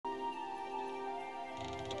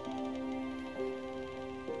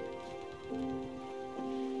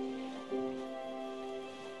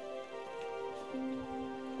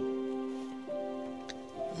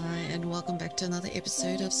to another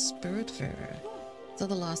episode of Spiritfarer. So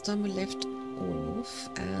the last time we left off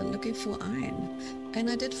looking for iron,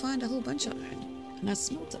 and I did find a whole bunch of iron, and I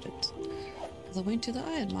smelted it because I went to the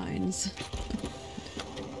iron mines,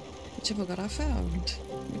 which I forgot I found,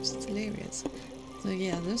 which is hilarious. So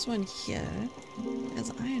yeah, this one here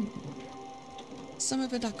has iron ore. Some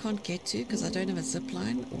of it I can't get to because I don't have a zip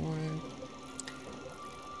line, or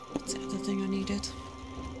what's the other thing I needed?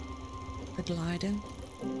 A glider.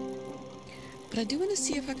 But I do want to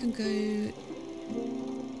see if I can go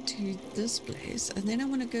to this place, and then I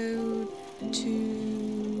want to go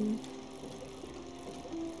to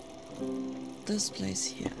this place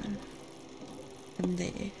here and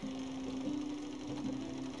there.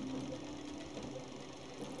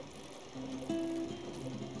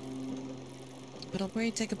 But I'll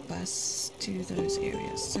probably take a bus to those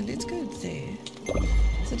areas. So let's go there.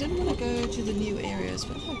 So I didn't want to go to the new areas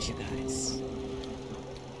without you guys.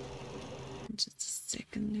 Just a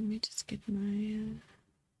second, let me just get my...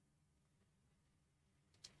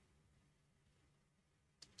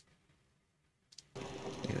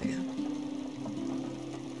 There we go.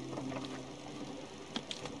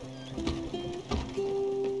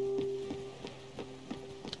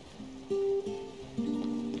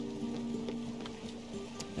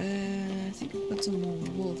 I think I've got some more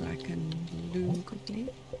wool that I can loom quickly.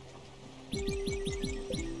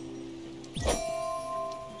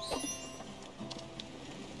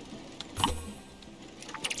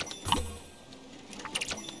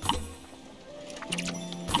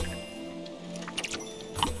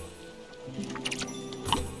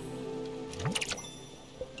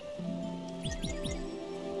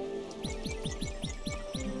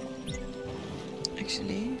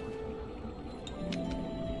 Actually,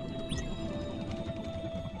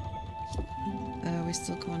 we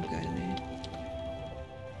still can't go there.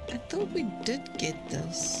 I thought we did get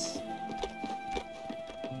this.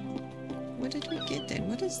 What did we get then?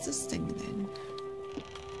 What is this thing then?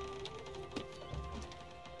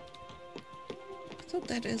 I thought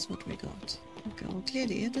that is what we got. Okay, well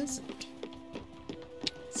clearly it isn't.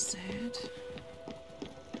 Sad.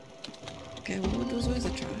 Okay, well it was worth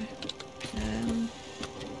a try.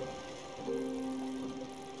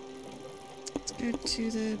 Let's go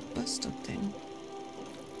to the bus stop then.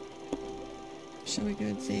 Shall we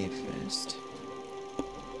go there first?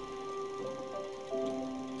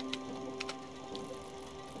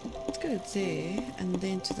 Let's go there and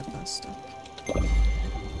then to the bus stop.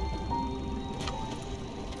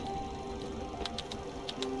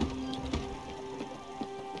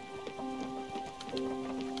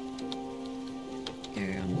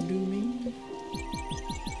 Carry on looming.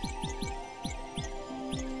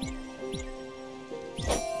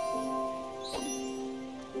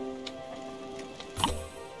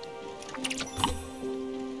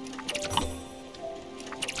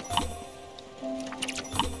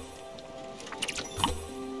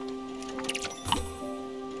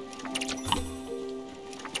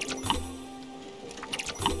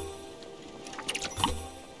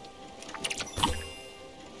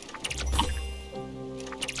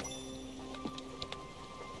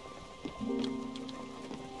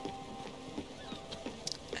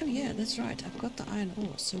 Oh yeah, that's right, I've got the iron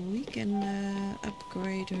ore, so we can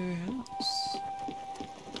upgrade her house.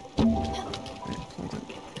 Right, hold on,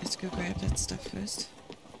 let's go grab that stuff first.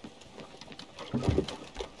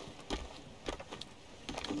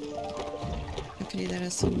 Hopefully there are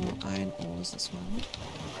some more iron ores as well.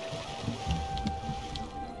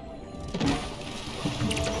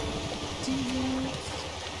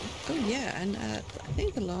 Oh yeah, and I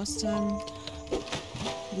think the last time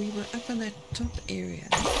we were up in that top area,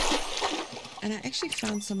 and I actually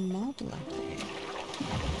found some marble up there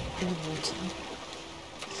in the water,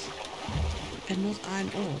 and not iron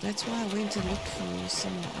ore. That's why I went to look for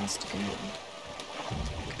somewhere else to go.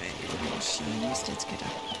 Okay, more shinies, let's get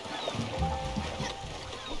up.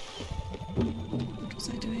 What was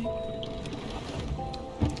I doing?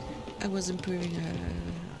 I was improving her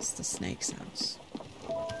house, the snake's house.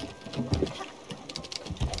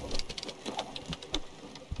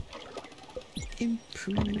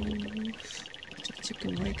 Improve so that you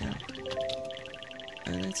can wake up.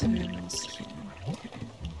 Oh, that's her house here. Okay.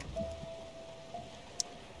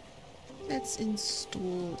 Let's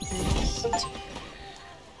install a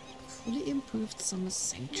fully improved summer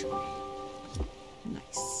sanctuary.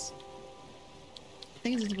 Nice. I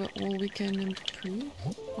think this is about all we can improve.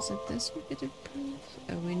 Is it this we could improve?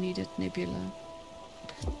 Oh, we needed nebula.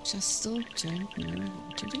 Which I still don't know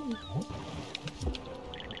how to do.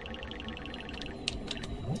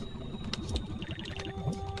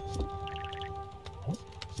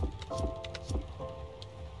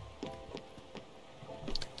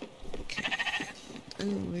 Oh,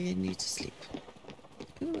 we need to sleep.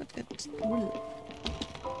 Oh, I've got wool.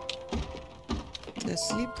 Let's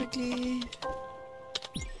sleep quickly.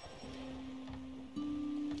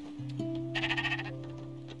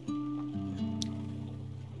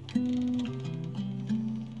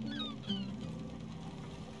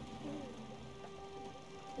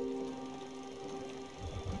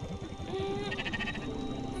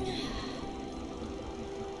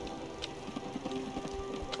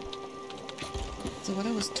 So what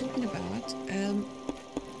I was talking about,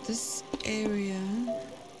 this area,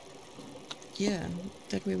 yeah,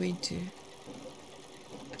 that we went to,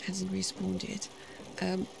 it hasn't respawned yet,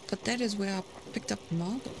 but that is where I picked up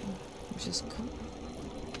marble, which is cool.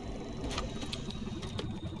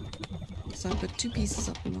 So I've got 2 pieces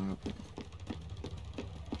of marble.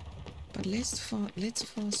 But let's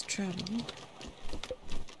fast travel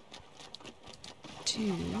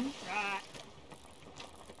to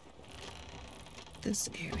this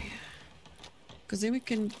area, because then we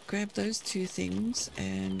can grab those 2 things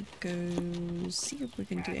and go see if we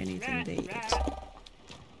can do anything there yet.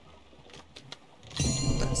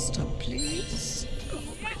 Bus stop, please. Oh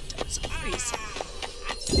my, that's crazy.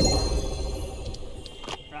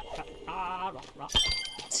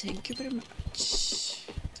 Thank you very much.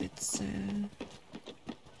 Let's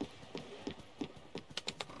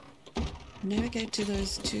navigate to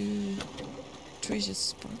those 2 treasure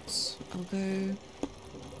spots. I'll go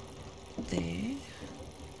there,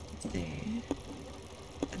 there,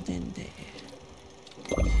 and then there.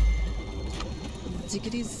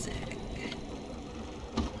 Ziggity zag.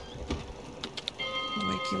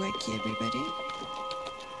 Wakey wakey everybody.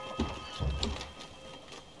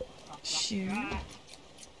 Share.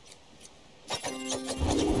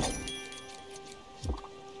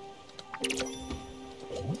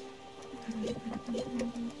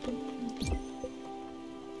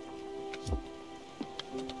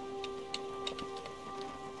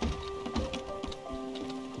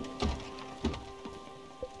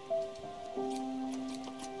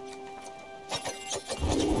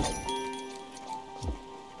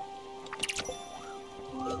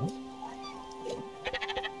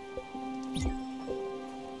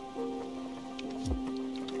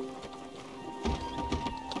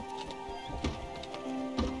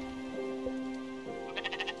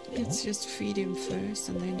 Let's just feed him first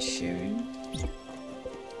and then share him.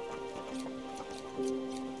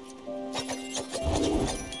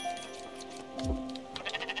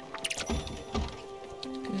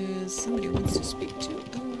 Somebody wants to speak to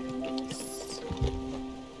us.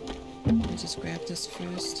 I'll just grab this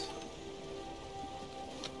first.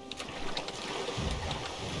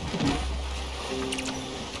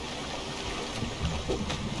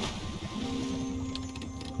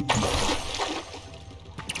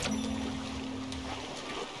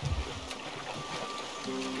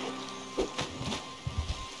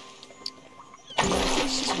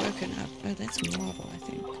 She's woken up. Oh, that's marble, I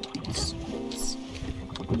think.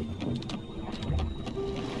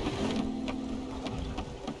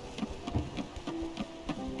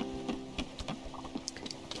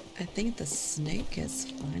 I think the snake has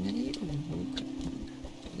finally woken.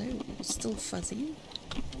 Hello, still fuzzy.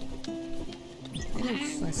 Hello,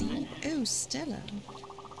 fuzzy. Oh, Stella.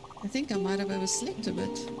 I think I might have overslept a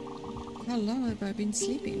bit. How long have I been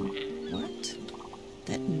sleeping? What?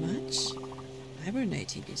 That much?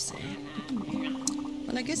 Hibernating, you say?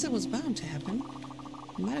 Well, I guess it was bound to happen.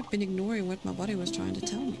 I might have been ignoring what my body was trying to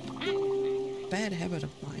tell me. Bad habit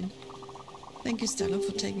of mine. Thank you, Stella,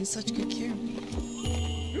 for taking such good care of me.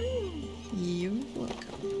 You're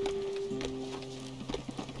welcome.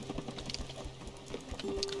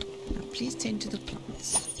 Now please tend to the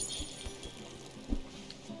plants.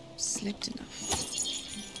 Slept enough.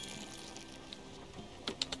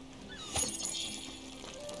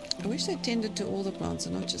 I wish I tended to all the plants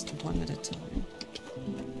and not just one at a time.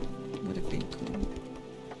 Would have been cool.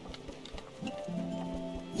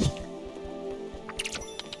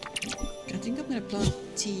 I think I'm going to plant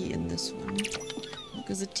tea in this one.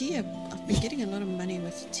 Because the tea, I've been getting a lot of money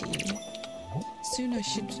with tea. Soon I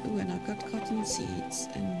should... Ooh, and I've got cotton seeds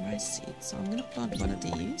and rice seeds. So I'm going to plant one of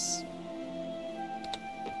these.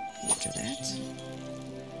 After that.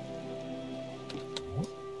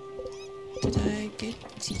 Did I get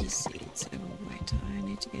tea seeds? Oh, wait, I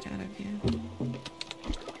need to get out of here.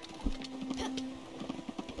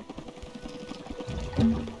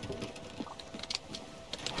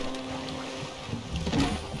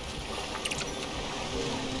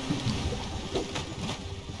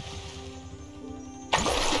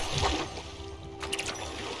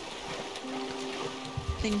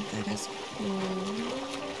 I think that is all.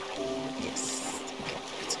 Yes. Okay,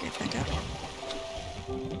 let's get back up.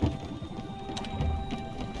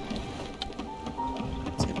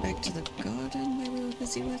 Let's go back to the garden where we were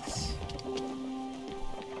busy with.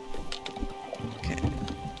 Okay,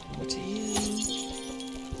 what are you?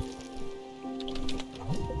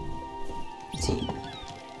 Tea.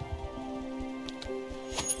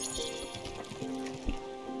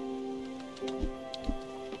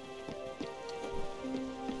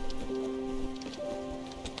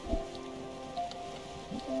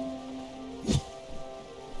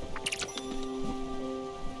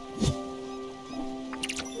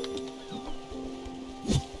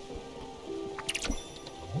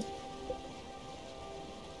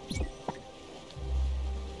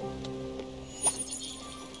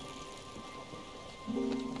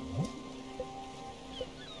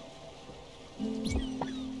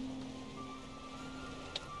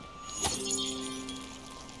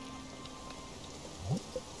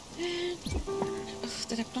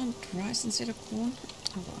 Did I plant rice instead of corn?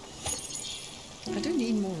 Oh well. I do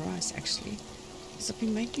need more rice actually, because I've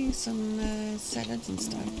been making some salads and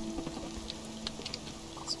stuff.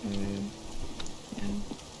 So, yeah.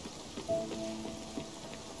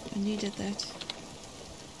 I needed that.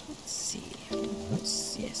 Let's see.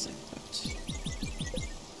 Yes, I've got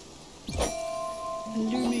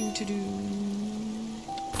looming to do.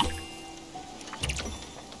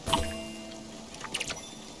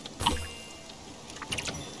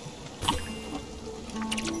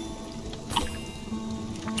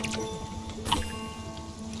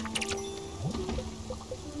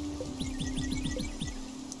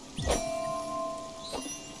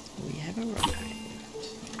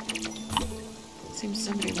 Seems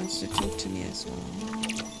somebody wants to talk to me as well.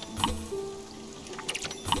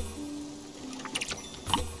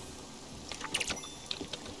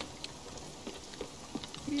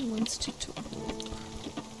 He wants to talk.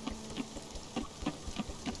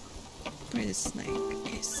 Where the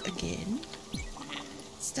snake is again.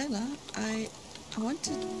 Stella, I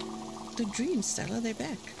wanted the dream, Stella, they're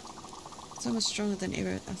back. So much stronger than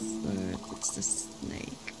ever. I thought it's the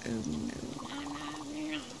snake. Oh no.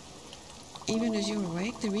 Even as you're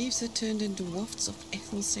awake, the reefs had turned into wafts of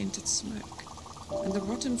ethyl-scented smoke, and the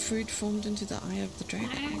rotten fruit formed into the eye of the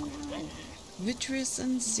dragon. Vitreous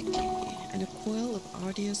and sickly, and a coil of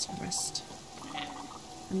arduous rust.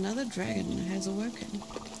 Another dragon has awoken.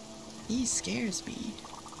 He scares me.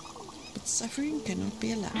 But suffering cannot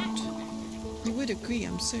be allowed. You would agree,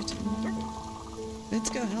 I'm certain. Let's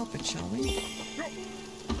go help it, shall we?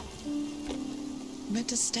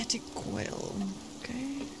 Metastatic coil.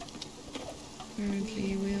 Okay.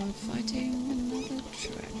 Currently we are fighting another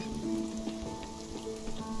dragon.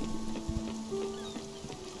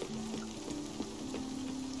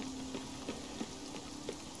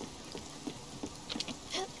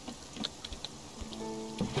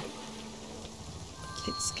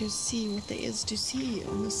 Let's go see what there is to see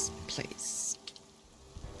on this place.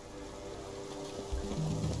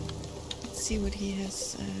 Let's see what he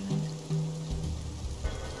has.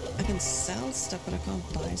 I can sell stuff, but I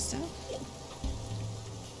can't buy stuff.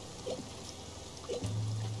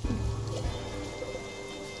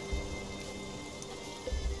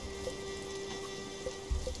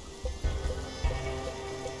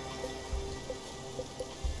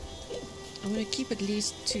 I'm going to keep at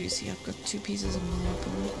least two. See, I've got 2 pieces of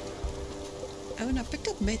marble. Oh, and I picked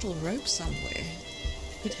up metal rope somewhere.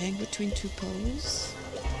 Could hang between 2 poles.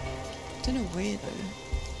 Don't know where though.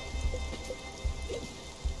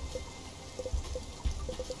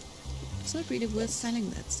 It's not really worth selling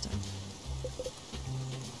that stuff.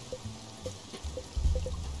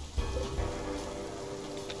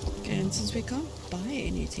 Okay, and since we can't buy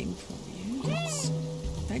anything from you, that's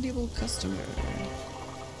valuable customer.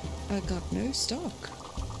 I got no stock.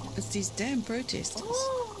 It's these damn protesters.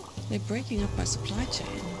 They're breaking up my supply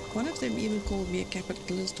chain. One of them even called me a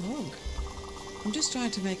capitalist hog. I'm just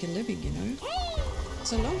trying to make a living, you know.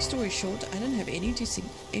 So long story short, I don't have anything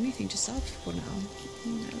to sell for now.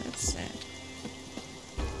 No, that's sad.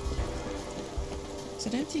 So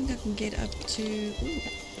I don't think I can get up to... Ooh.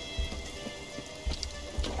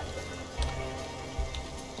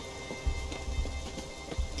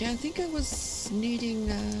 Yeah, I think I was needing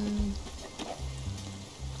an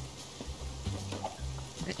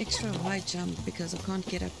extra high jump because I can't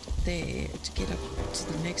get up there to get up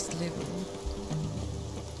to the next level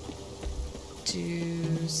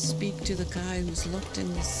to speak to the guy who's locked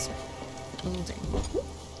in this building.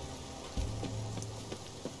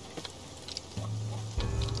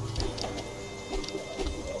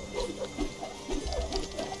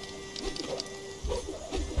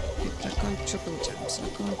 Triple jump, so I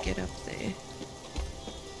can't get up there.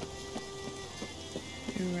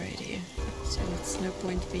 Alrighty. So it's no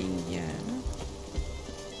point being here.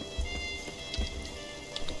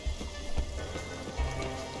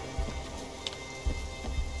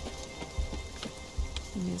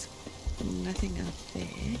 There's nothing out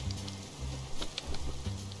there.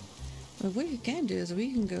 But what we can do is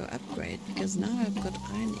we can go upgrade, because now I've got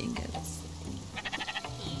iron ingots.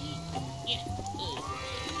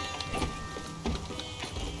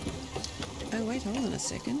 Oh wait, hold on a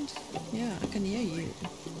second. Yeah, I can hear you.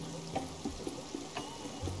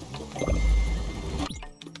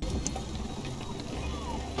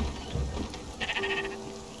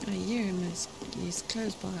 I hear him as he's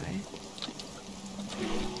close by.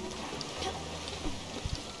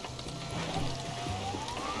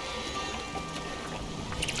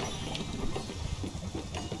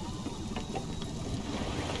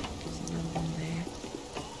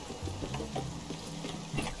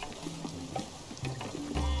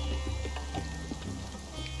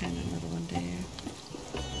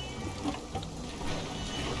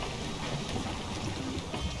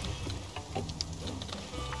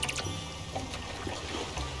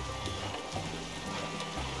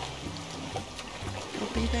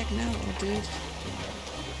 Back now, old dude.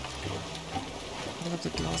 I love the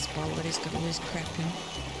glass bowl that he's got all his crap in.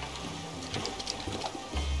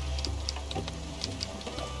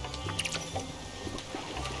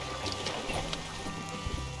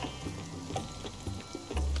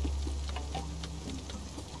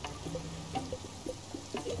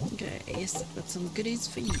 Okay, yes, I've got some goodies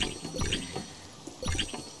for you.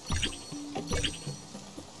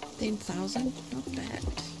 10,000, not bad.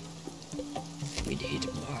 We need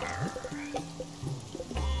more.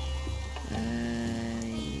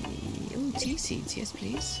 Oh, tea seeds, yes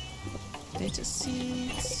please. Lettuce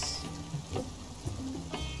seeds.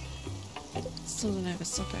 Still don't have a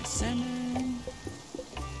sockeye salmon.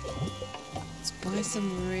 Let's buy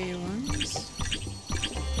some rare ones,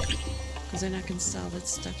 because then I can sell that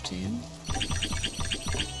stuff to him.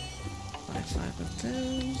 Buy 5 of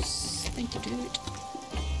those. Thank you, dude.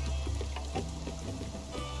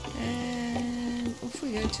 Off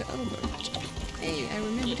we go to Albert. Hey, I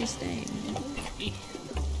remembered his name.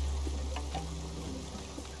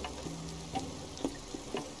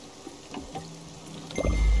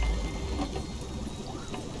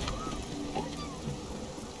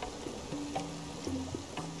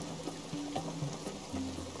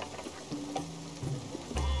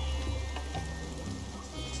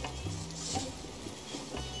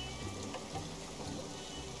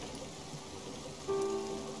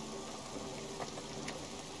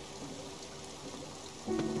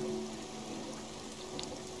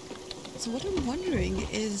 So what I'm wondering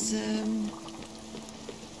is,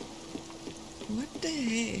 what the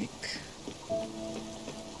heck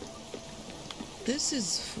this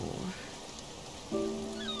is for,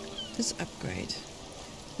 this upgrade.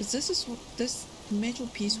 Because this is what this metal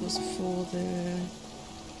piece was for the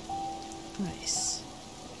ice.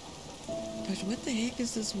 But what the heck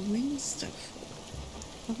is this wing stuff?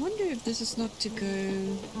 I wonder if this is not to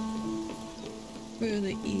go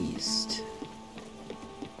further east.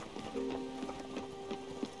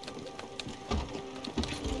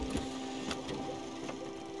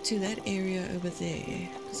 To that area over there,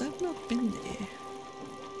 because I've not been there.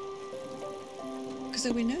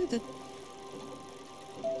 Because we know that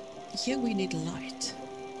here we need light,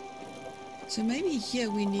 so maybe here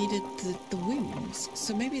we needed the wings,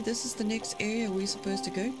 so maybe this is the next area we're supposed to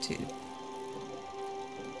go to.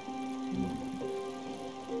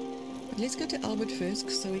 But let's go to Albert first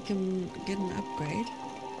so we can get an upgrade,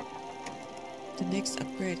 the next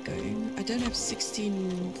upgrade going. I don't have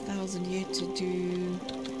 16,000 yet to do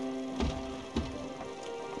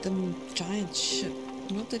the giant ship.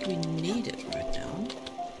 Not that we need it right now,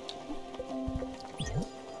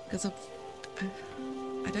 because I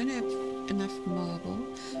don't have enough marble.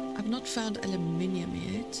 I've not found aluminium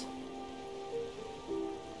yet,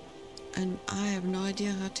 and I have no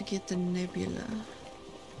idea how to get the nebula.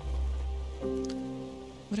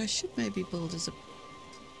 What I should maybe build is a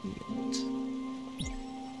field.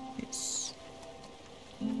 Yes.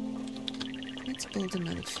 Let's build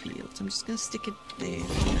another field. I'm just going to stick it there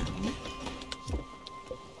for now.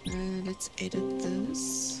 Let's edit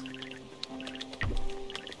this.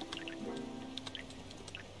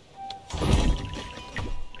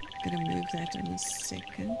 Gonna move that in a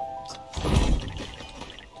second.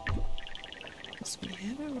 Because we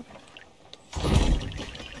have a...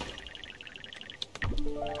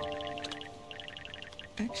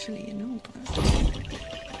 Actually, you know what?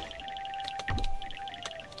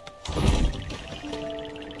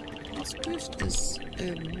 Let's push this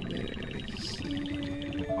over here.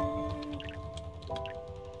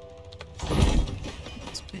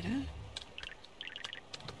 better.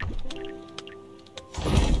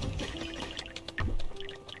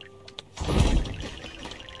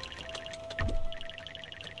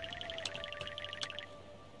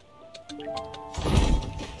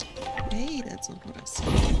 Hey, that's not what I said.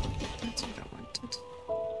 That's what I wanted.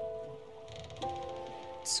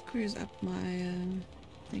 It screws up my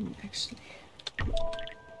thing, actually.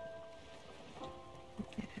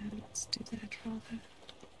 Yeah, let's do that rather.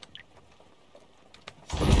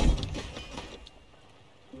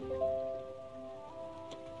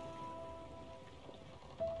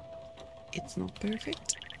 It's not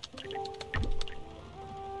perfect.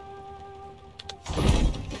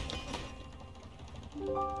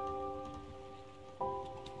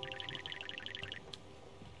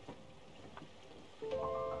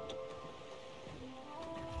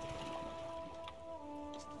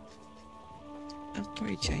 I'll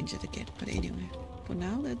probably change it again, but anyway, for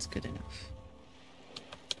now that's good enough.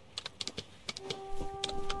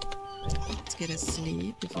 Let's get a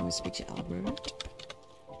sleep before we speak to Albert.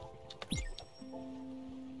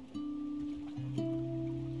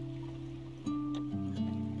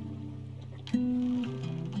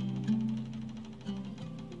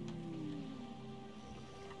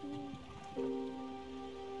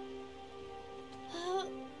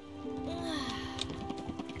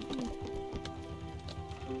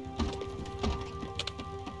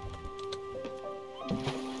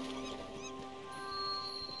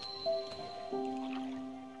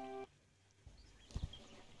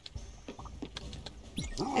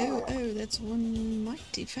 Oh, that's one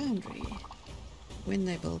mighty foundry. When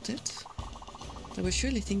they built it, they were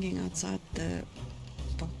surely thinking outside the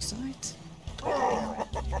bauxite.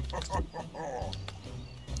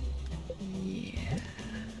 Yeah.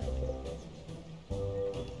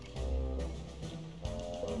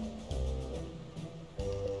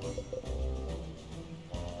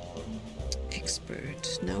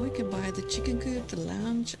 Expert. Now we can buy the chicken coop, the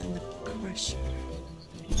lounge, and the crusher.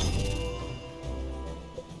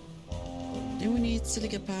 Then we need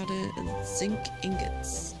silica powder and zinc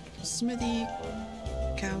ingots, smithy,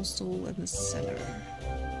 cow stall, and the cellar.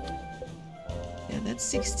 Yeah, that's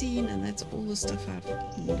 16, and that's all the stuff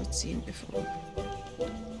I've not seen before.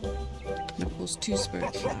 And of course, 2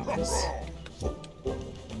 spirit flowers.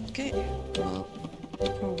 Okay, well,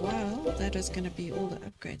 for a while, that is going to be all the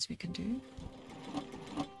upgrades we can do.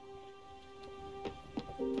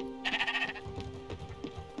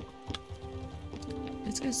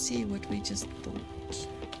 Let's go see what we just bought.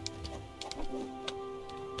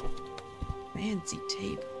 Fancy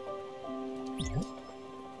table.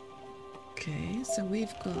 Okay, so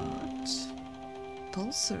we've got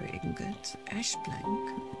pulsar ingot, ash plank,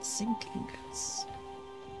 and zinc ingots.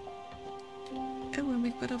 Oh, and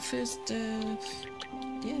we've got our first,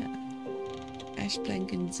 yeah, ash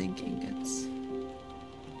plank and zinc ingots.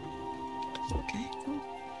 Okay, cool.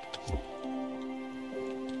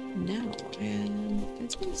 Now,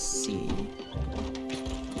 let's go see.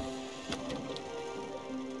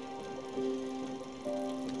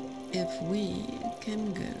 If we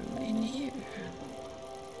can go in here.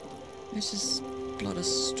 Let's just plot a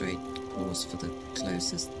straight course for the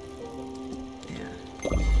closest,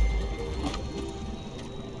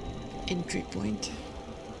 entry point.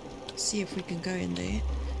 See if we can go in there.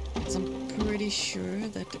 Because I'm pretty sure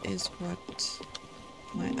that is what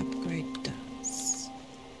my upgrade does.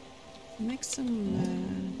 Make some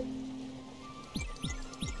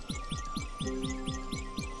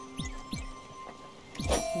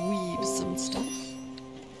weave some stuff.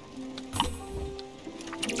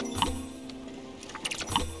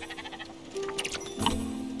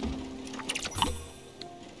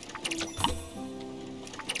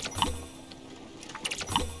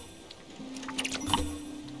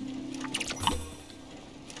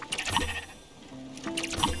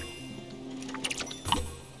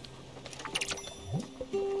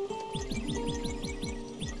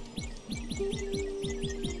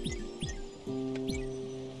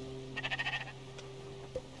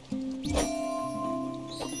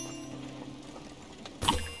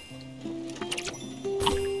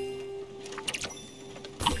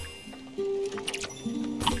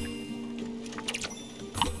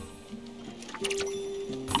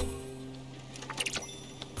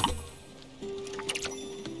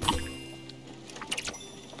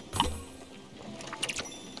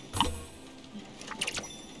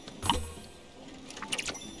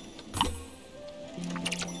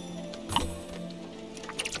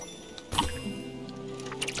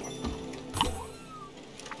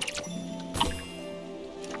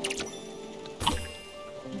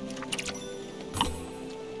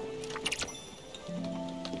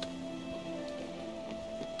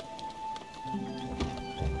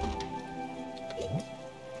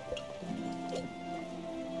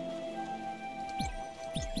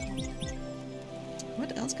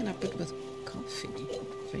 can I put with coffee?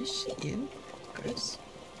 Fish? Ew. Gross.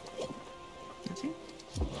 Nothing?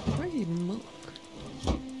 Probably milk.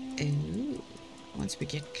 Ooh. Once we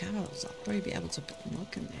get cows, I'll probably be able to put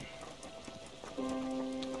milk in there.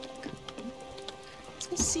 Cool.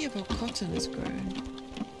 Let's see if our cotton is grown.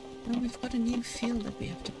 Oh, we've got a new field that we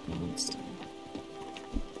have to plant still.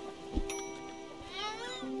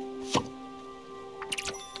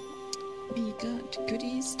 We got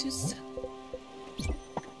goodies to sell.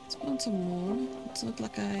 Let's plant some more. It's not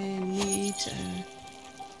like I need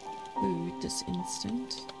food this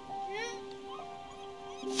instant.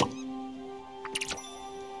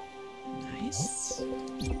 Nice.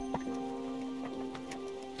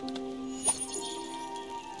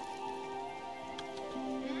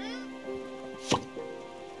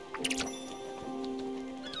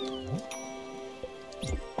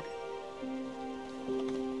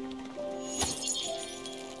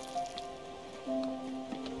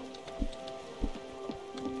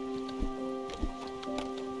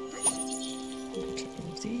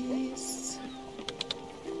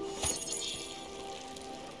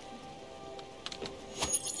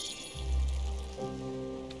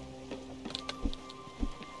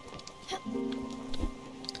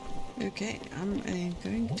 Okay, I'm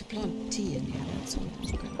going to plant tea in here. That's all I'm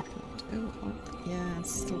going to plant. Oh, yeah, I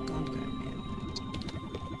still can't go in here.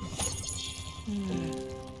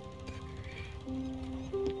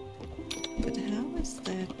 But how is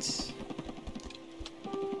that?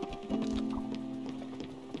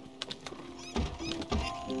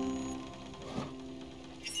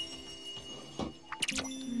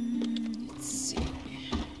 Let's see.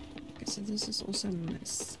 Okay, so this is also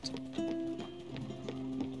mist.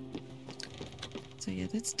 So yeah,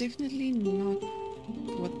 that's definitely not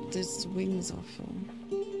what these wings are for.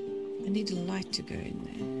 I need a light to go in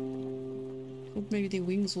there. Or maybe their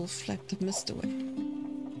wings will flap the mist away.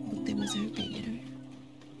 But they was hoping, you know.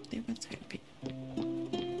 They was hoping.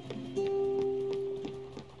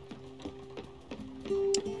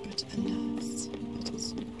 But alas, it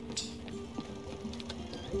is not.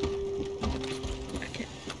 Okay.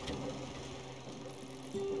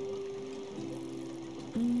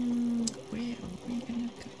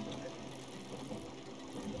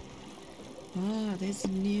 There's a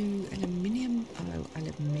new aluminium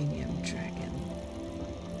dragon.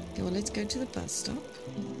 Okay, well, let's go to the bus stop.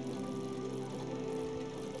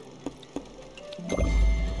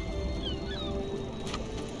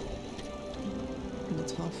 I'm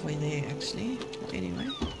not halfway there actually. But anyway,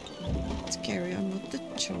 let's carry on with the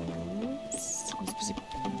chores. I was busy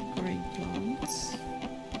growing plants.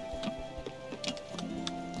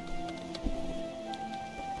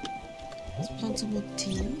 Let's plant some more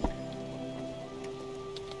tea.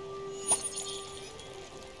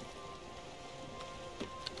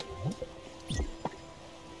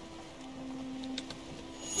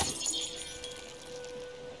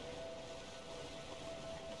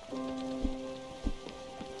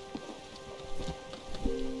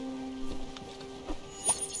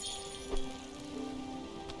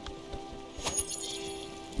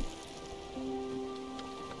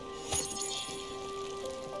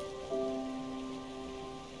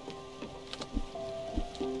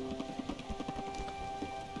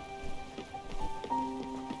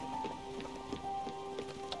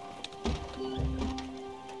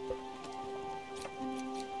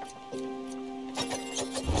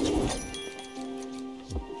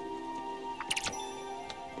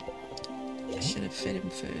 Fed him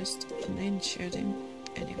first and then showed him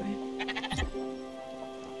anyway.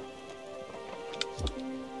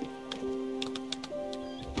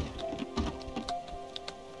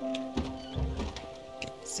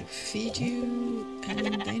 Okay, so feed you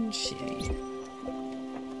and then share you.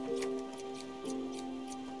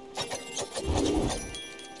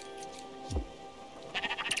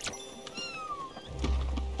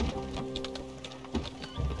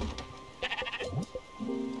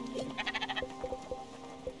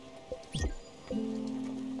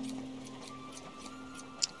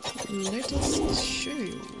 Let us show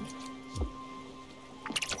you.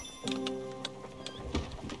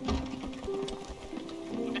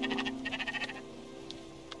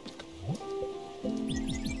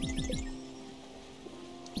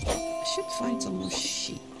 I should find some more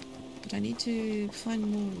sheep, but I need to find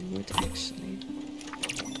more wood actually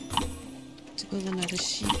to build another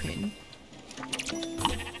sheep pen.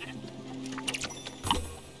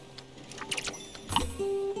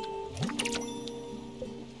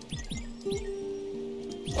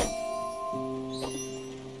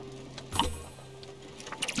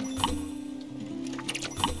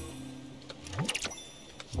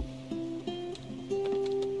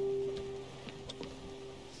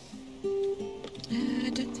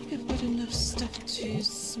 to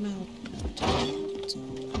smelt now.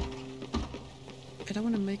 I don't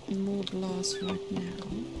want to make more glass right now.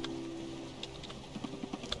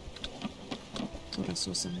 Thought I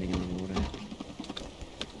saw something in the water.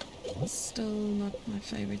 Still not my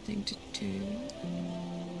favorite thing to do.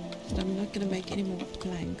 But I'm not going to make any more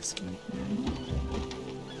planks right now.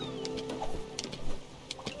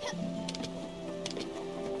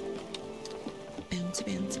 Bouncy,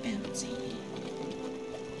 bouncy, bouncy.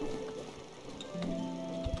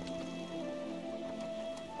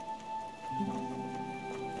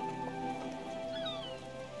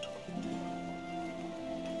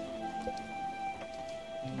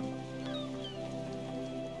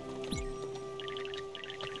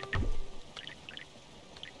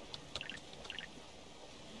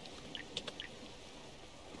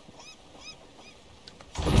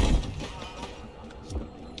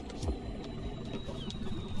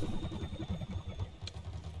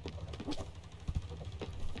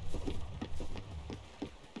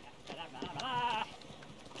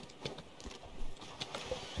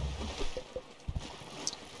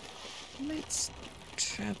 Let's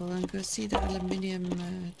travel and go see the aluminium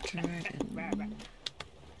dragon.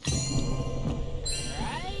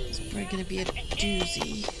 It's probably going to be a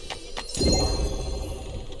doozy.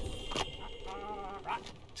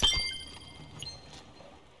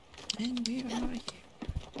 And where are you?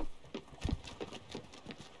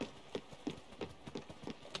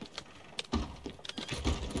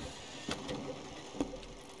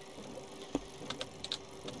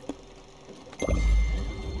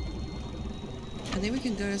 And then we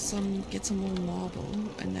can go get some more marble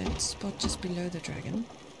in that spot just below the dragon.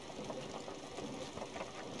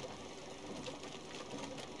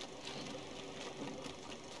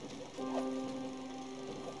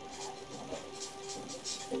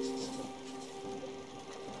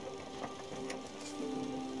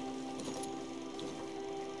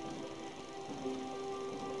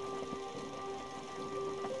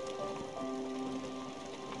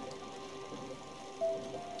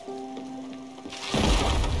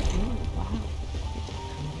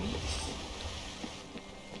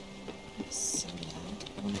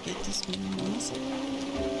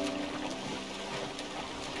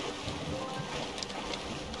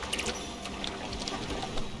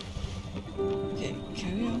 Okay,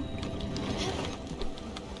 carry on.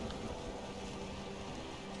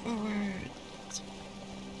 Forward.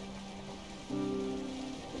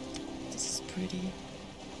 This is pretty.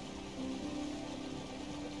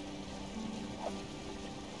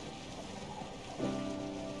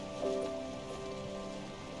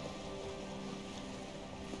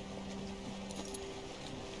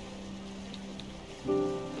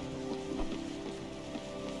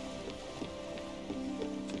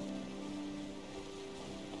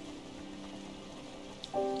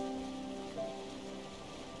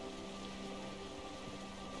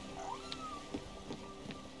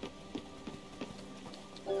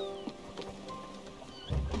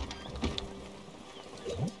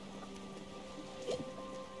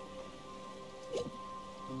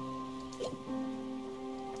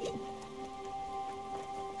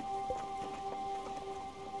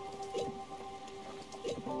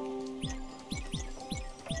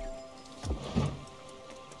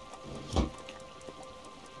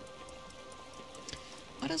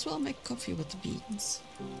 Might as well make coffee with the beans.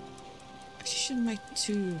 Actually, shouldn't make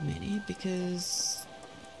too many because,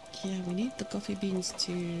 yeah, we need the coffee beans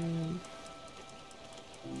to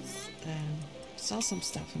sell some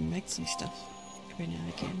stuff and make some stuff every now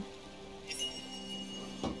and again.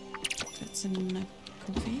 That's enough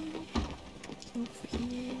coffee.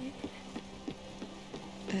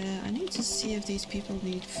 I need to see if these people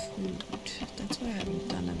need food. That's what I haven't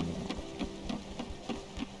done in a while.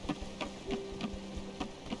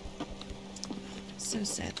 So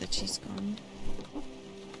sad that she's gone.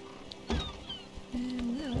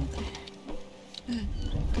 Where are they?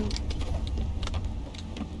 Cool.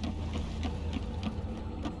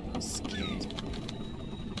 I'm scared.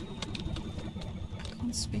 I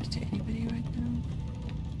can't speak to anybody right now.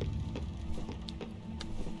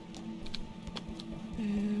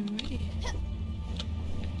 Alrighty.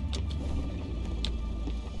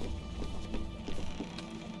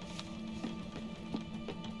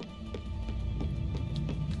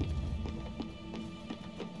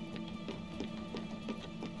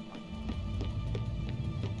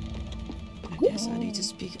 Yes, I need to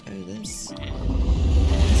speak. Oh, this.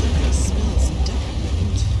 Something smells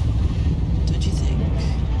different. Don't you think?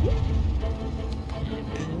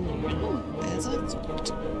 Oh, as I thought.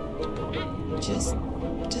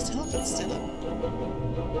 Just help it, Stella.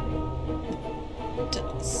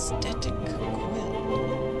 Static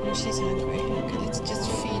coil. Oh, she's hungry. Okay, let's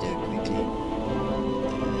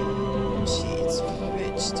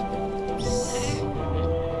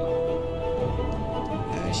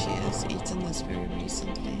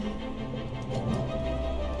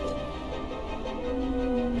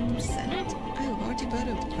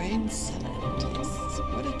butter brain salad. Yes,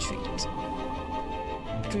 what a treat.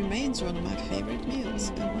 It remains one of my favorite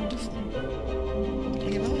meals. Oh, wonderful.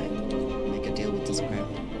 Levi, make a deal with this crap.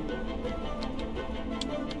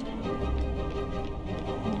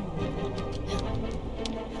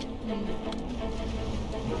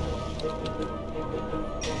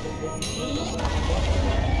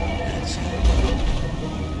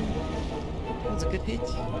 That's a good hit.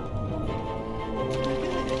 Okay.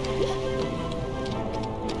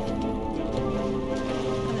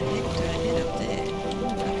 How the heck do I hit up there?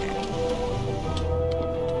 Okay.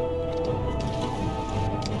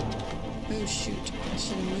 Oh shoot, I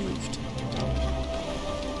should have moved.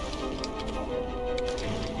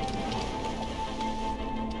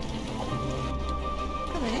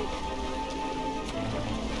 How the heck?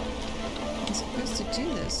 I'm supposed to do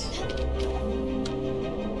this.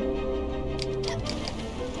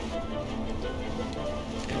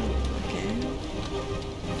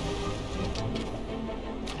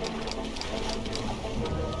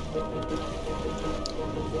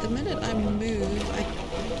 The minute I move, I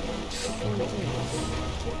fall off.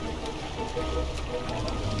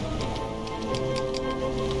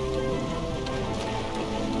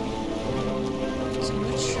 So I'm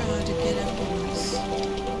going to try to get up on this.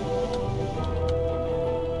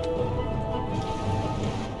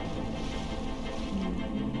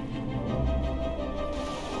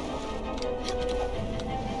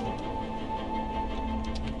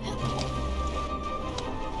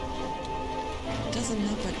 Doesn't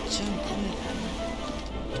help but jump either.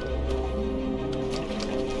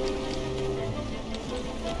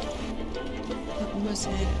 I almost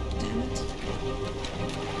had it, damn it.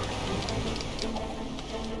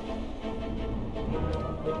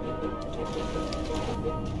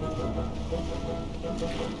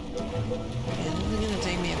 Yeah, this is gonna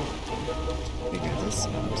take me a figure this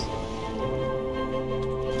out.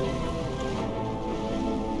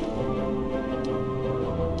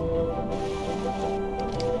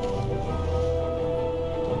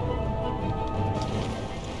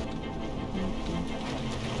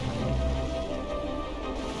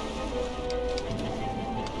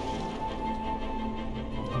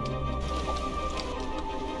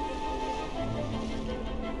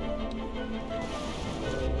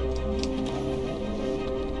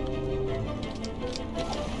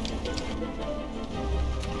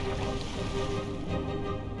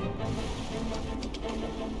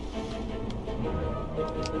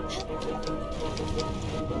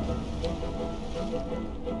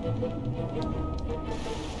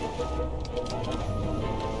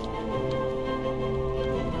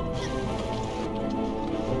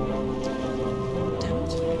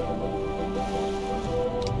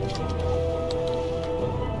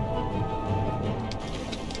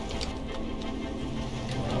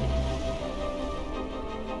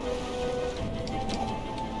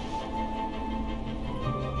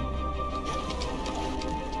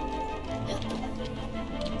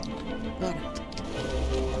 Got it.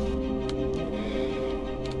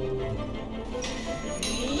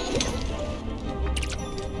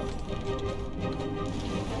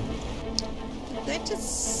 They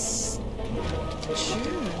just...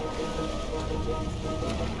 Sure.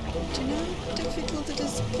 Do you know how difficult it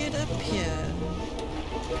is to get up here?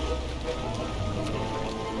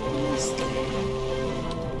 Honestly.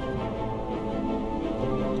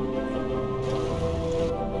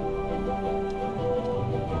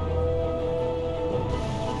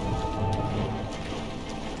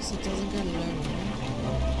 It doesn't go low.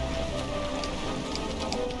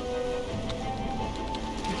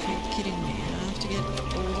 If you're kidding me, I have to get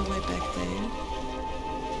all the way back there.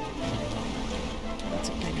 That's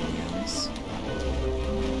a pain in the ass.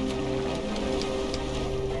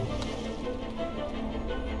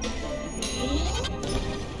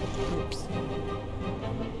 Oops.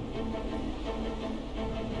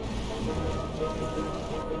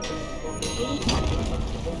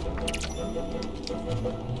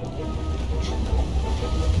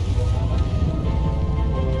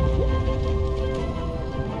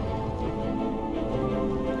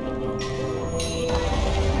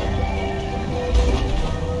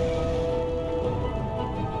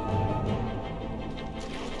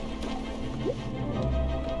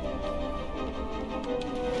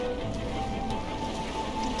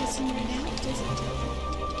 It doesn't really help, does it?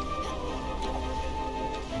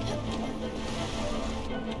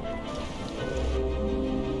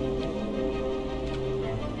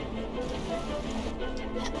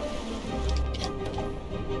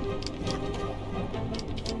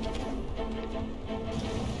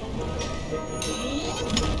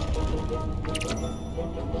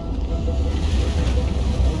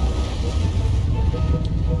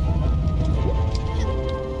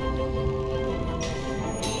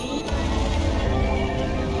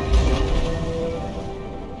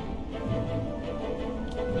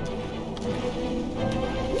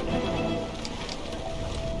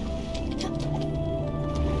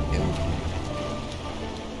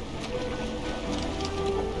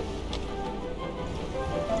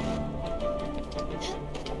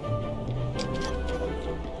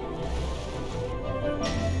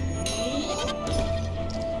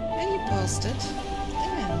 bastard.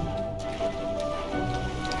 Damn.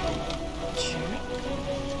 Sure.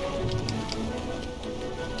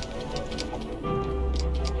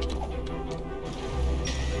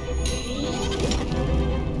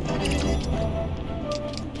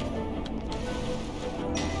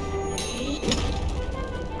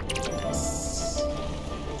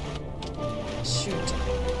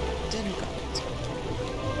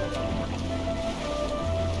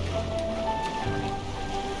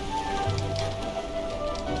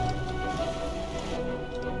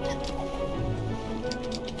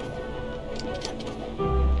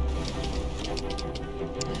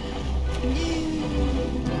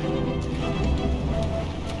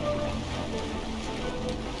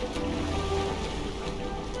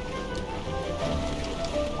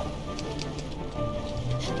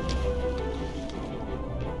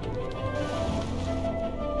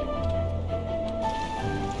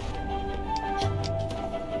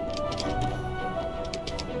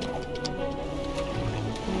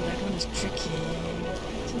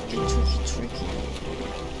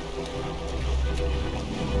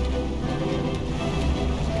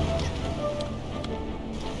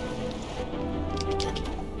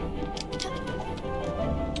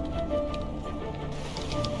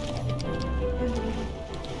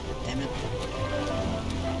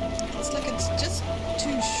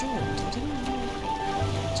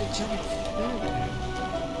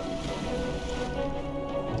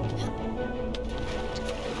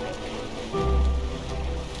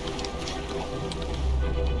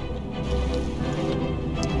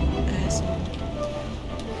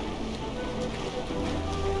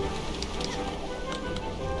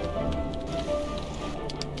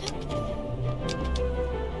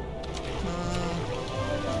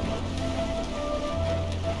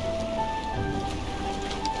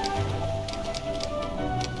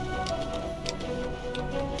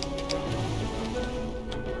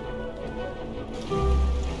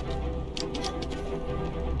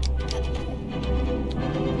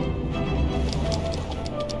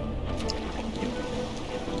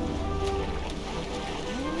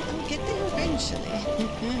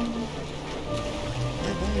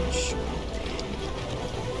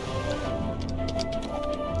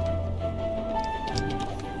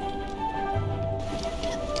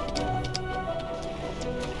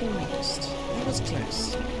 Almost. That was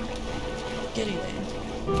close. Getting there.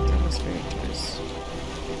 That was very close.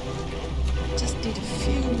 Just need a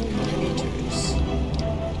few more meters.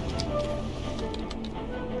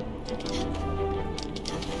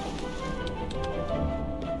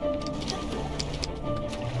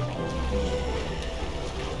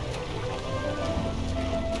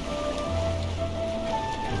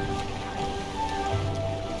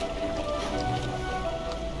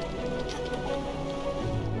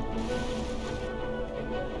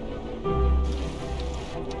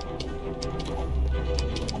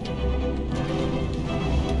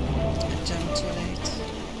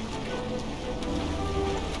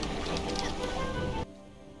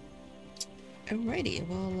 Alrighty,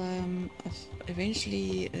 well, I've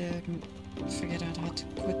eventually figured out how to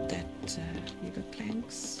put that yoga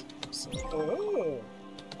planks. Oh.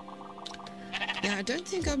 Yeah, I don't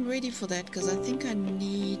think I'm ready for that because I think I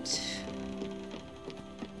need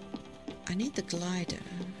the glider.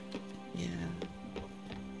 Yeah.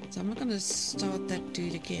 So I'm not gonna start that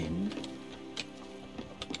dude again.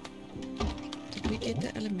 Did we get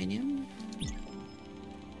the aluminium?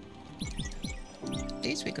 At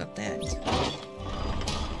least we got that.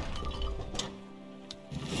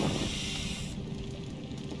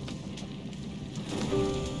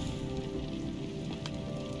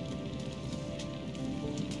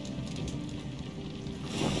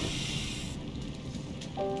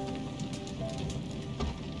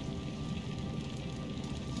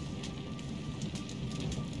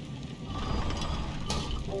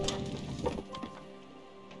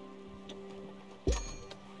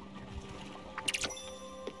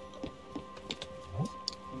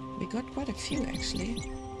 Got quite a few actually.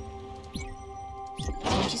 So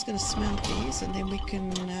I'm just going to smelt these and then we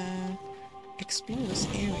can explore this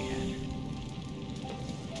area.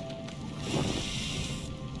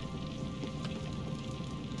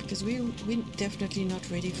 Because we're definitely not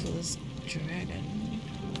ready for this dragon.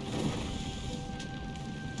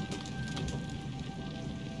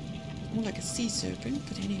 More like a sea serpent,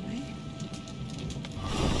 but anyway.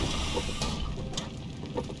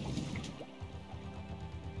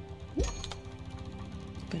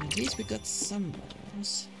 At least we got some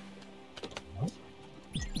balls.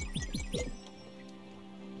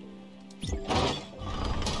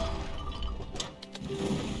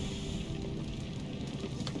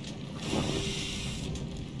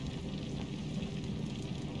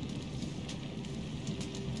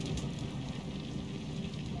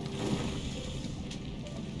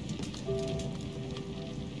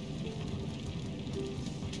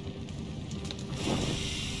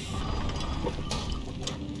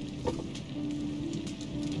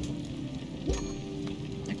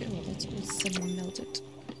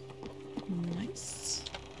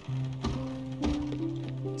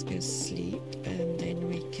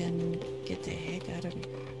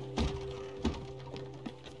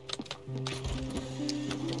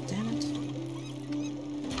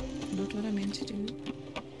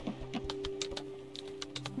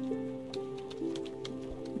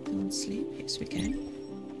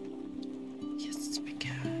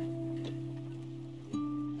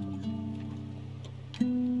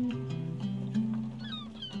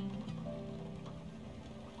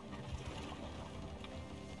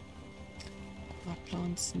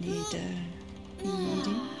 need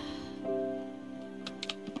eating.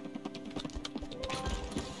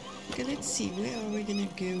 Okay, let's see, where are we gonna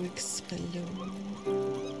go explore?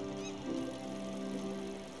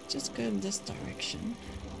 Just go in this direction.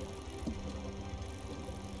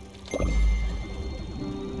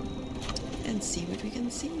 And see what we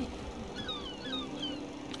can see.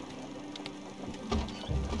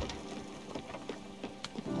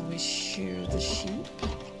 Always shear the sheep.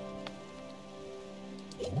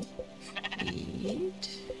 Feed.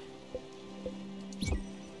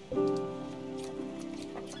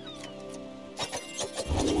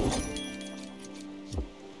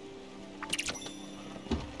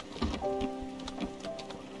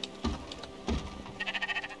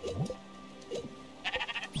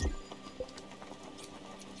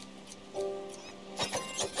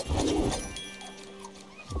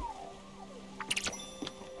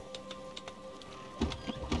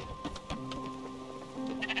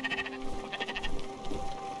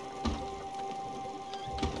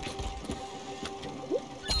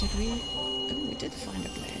 Oh, we did find a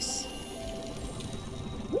place.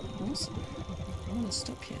 Awesome. I want to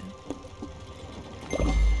stop here.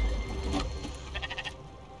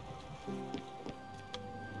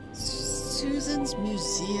 Susan's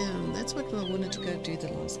Museum. That's what I wanted to go do the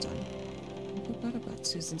last time. I forgot about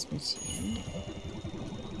Susan's Museum.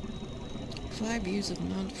 5 views of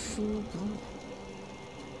Mount Fugal.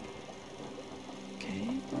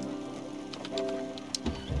 Okay.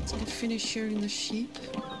 Let's go finish shearing the sheep.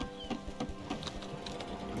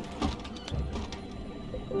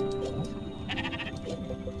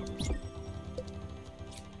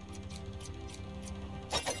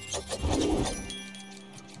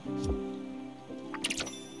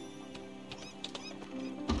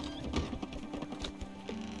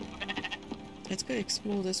 Let's go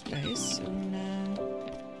explore this place. And, oh,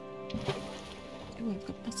 I've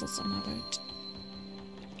got mussels on my boat.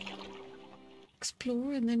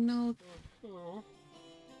 Explore and then I'll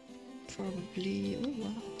probably... Oh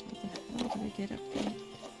wow, how do we get up there?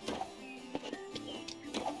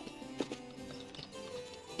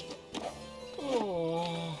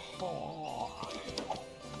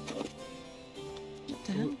 What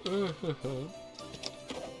the hell?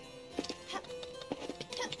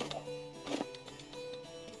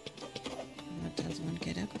 How does one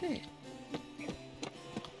get up there?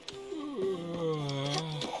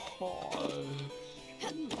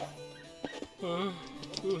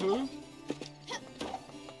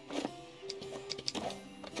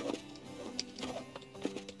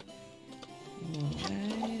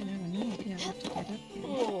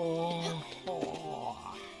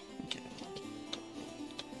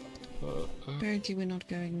 Apparently we're not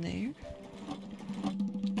going there.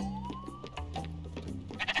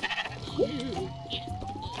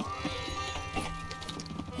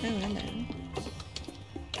 Oh, hello.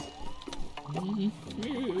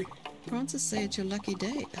 Francis said it's your lucky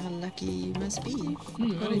day. How lucky you must be.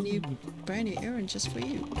 I've got a new brand new errand just for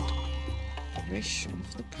you. Fresh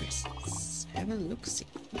off the presses. Have a look-see.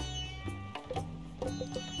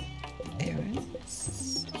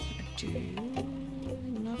 Errands. I do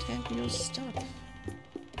not have your stuff.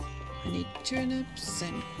 I need turnips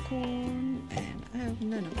and corn, and I have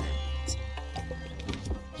none of that.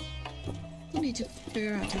 I need to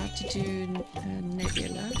figure out how to do a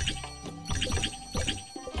nebula.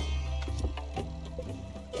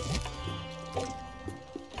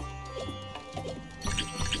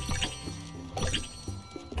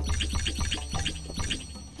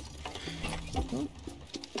 Oh.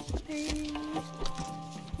 Hey.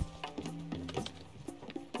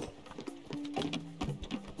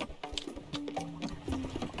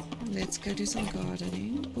 Let's go do some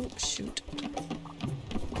gardening. Oh, shoot.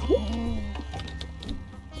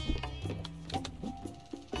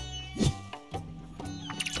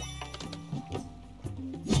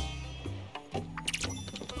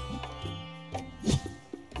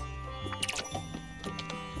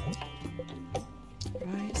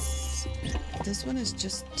 Rice. This one is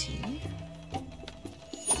just tea.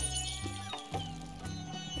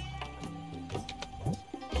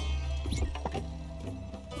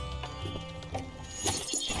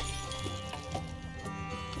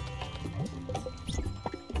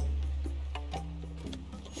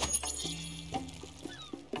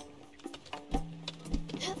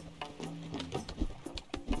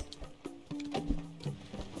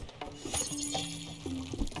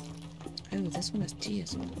 This one has tea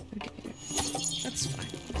as well. Okay, that's fine.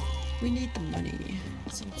 We need the money,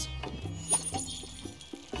 so it's cool.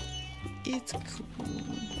 It's cool.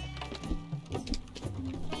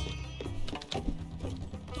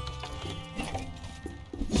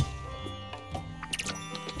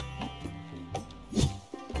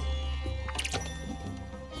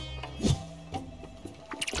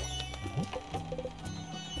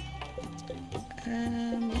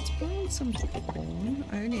 plant some corn.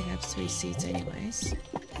 I only have 3 seeds anyways.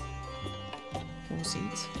 4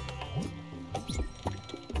 seeds.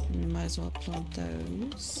 Might as well plant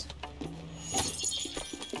those.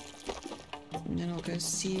 And then I'll go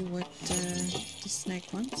see what the snake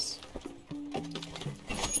wants.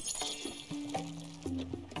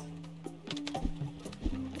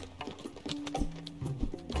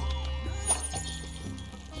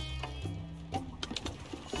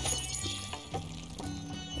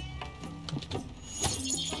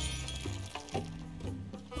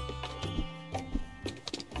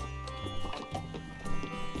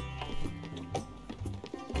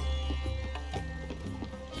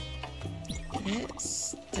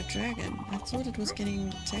 Yes, the dragon. I thought it was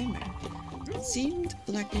getting tamer. It seemed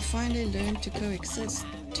like we finally learned to coexist,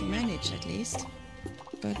 to manage at least.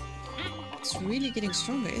 But it's really getting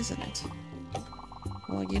stronger, isn't it?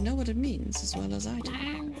 Well, you know what it means as well as I do.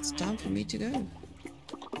 It's time for me to go.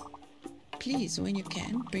 Please, when you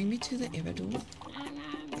can, bring me to the Everdor.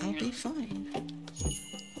 I'll be fine.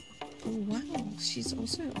 Oh wow, she's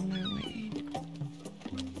also on her way.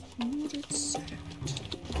 Oh, that's sad.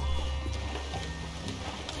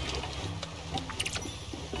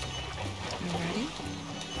 Alrighty.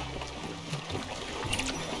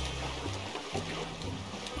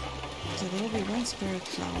 So there will be one spirit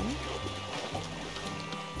flower.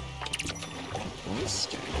 An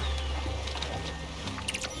oyster.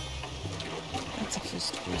 That's the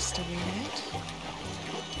first oyster we had.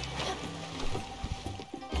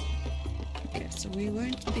 Okay, so we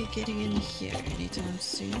won't be getting in here anytime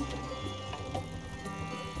soon.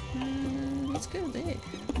 Let's go there.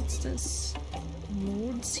 What's this?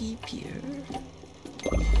 Lord Sea Pier.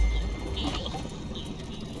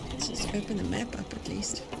 Let's just open the map up at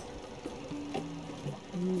least.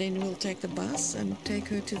 And then we'll take the bus and take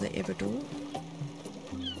her to the Everdor.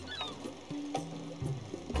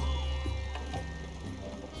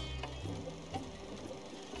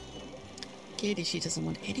 Clearly she doesn't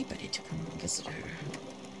want anybody to come and visit her.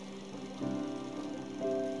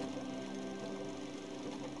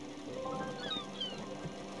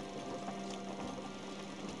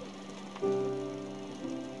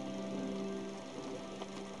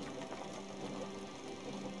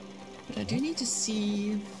 But I do need to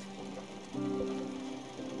see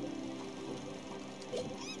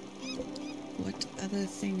what other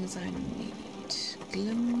things I need.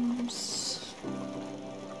 Glimpse.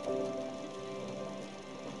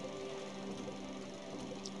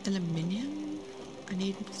 Aluminium. I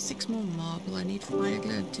need 6 more marble. I need fire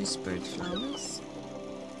glow and 2 spirit flowers.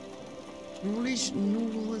 Rawlish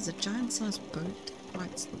Novel is a giant-sized boat that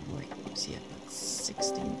fights the waves. Yeah, that's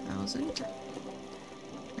 16,000.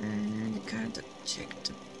 And the current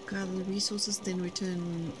objective. Gather the resources, then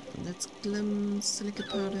return. That's glim, silica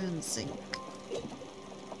powder, and zinc.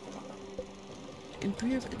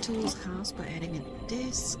 Improve a tool's house by adding a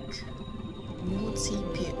desk. North Sea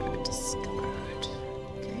Pier discovered.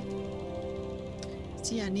 Okay.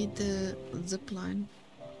 See, I need the zip line.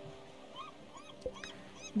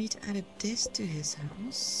 Need to add a desk to his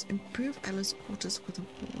house. Improve Alice's quarters with a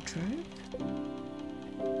wardrobe.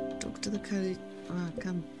 Talk to the code. Oh, I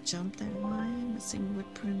can't jump that line. Missing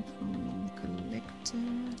wood print from collector.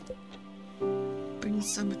 Bring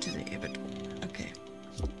summer to the Everdor. Okay.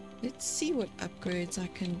 Let's see what upgrades I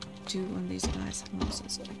can do on these guys'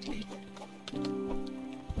 houses quickly.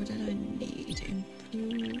 What did I need?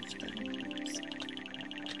 Improve those.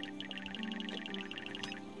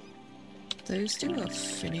 Those 2 are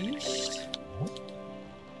finished.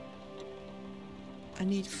 I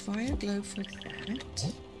need fire glow for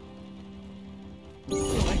that.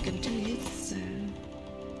 All I can do is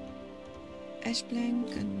ash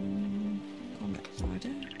blank and combat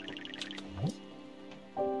powder.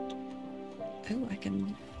 Oh, I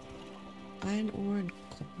can iron ore and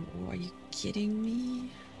copper ore. Are you kidding me?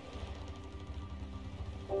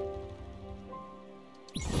 I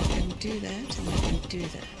can do that and I can do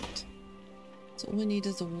that. So all I need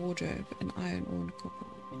is a wardrobe, an iron ore and copper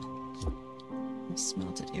ore. I've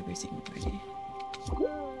smelted everything already.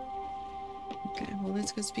 Okay, well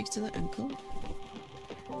let's go speak to the uncle.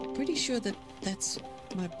 Pretty sure that that's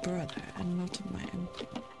my brother and not my uncle.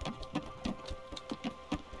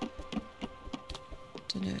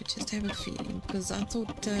 Don't know, just have a feeling, because I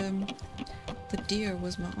thought the deer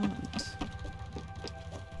was my aunt.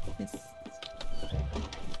 It's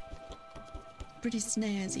pretty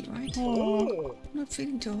snazzy, right? I'm not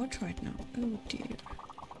feeling too hot right now. Oh dear.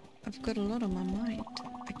 I've got a lot on my mind.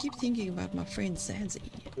 I keep thinking about my friend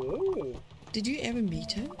Zazie. Did you ever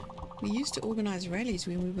meet her? We used to organize rallies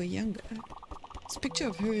when we were younger. This picture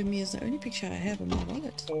of her and me is the only picture I have in my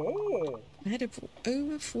wallet. I had it for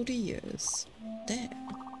over 40 years. Damn.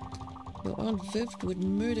 Your Aunt Viv would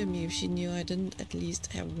murder me if she knew I didn't at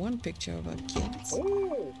least have one picture of our kids.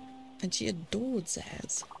 And she adored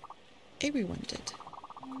Zaz. Everyone did.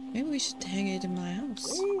 Maybe we should hang it in my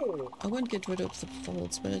house. I won't get rid of the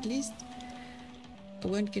folds, but at least I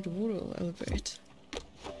won't get water all over it.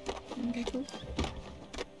 Okay, cool.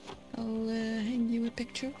 I'll hang you a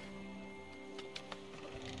picture.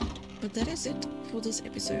 But that is it for this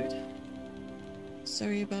episode.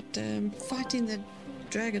 Sorry about fighting that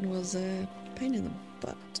dragon was a pain in the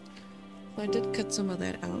butt. I did cut some of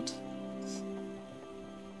that out.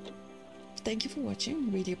 Thank you for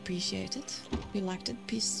watching, really appreciate it. If you liked it,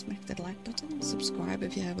 please smack that like button, subscribe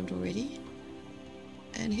if you haven't already,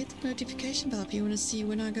 and hit the notification bell if you want to see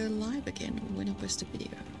when I go live again or when I post a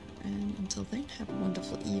video. And until then, have a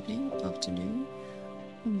wonderful evening, afternoon,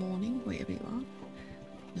 or morning, wherever you are.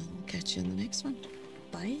 And I'll catch you in the next one.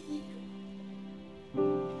 Bye!